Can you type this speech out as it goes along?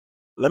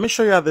let me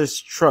show you how this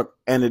truck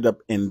ended up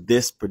in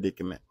this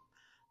predicament.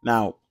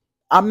 Now,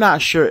 I'm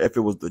not sure if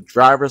it was the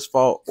driver's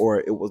fault or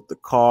it was the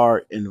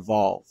car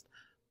involved,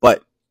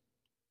 but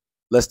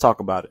let's talk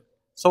about it.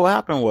 So what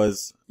happened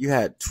was you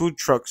had two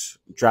trucks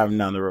driving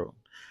down the road.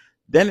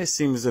 Then it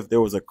seems as if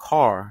there was a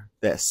car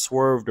that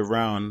swerved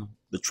around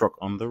the truck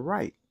on the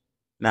right.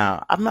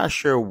 Now, I'm not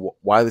sure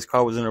why this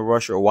car was in a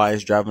rush or why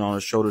it's driving on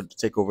the shoulder to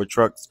take over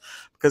trucks,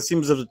 because it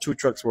seems as if the two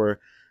trucks were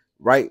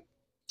right,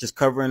 just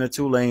covering the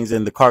two lanes,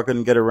 and the car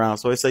couldn't get around.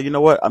 So he said, you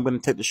know what, I'm going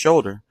to take the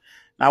shoulder.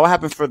 Now, what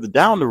happened further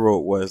down the road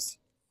was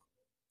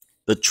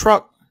the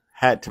truck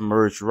had to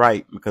merge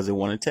right because it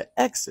wanted to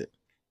exit.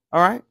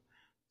 All right.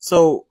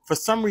 So for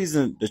some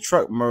reason, the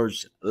truck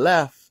merged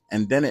left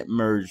and then it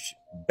merged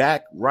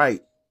back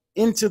right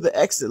into the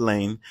exit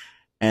lane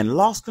and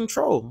lost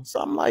control.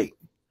 So I'm like,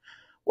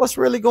 what's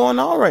really going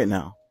on right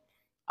now?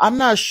 I'm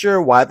not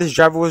sure why this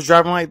driver was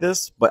driving like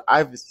this, but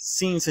I've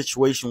seen a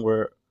situation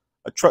where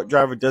a truck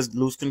driver does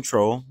lose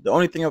control. The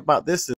only thing about this is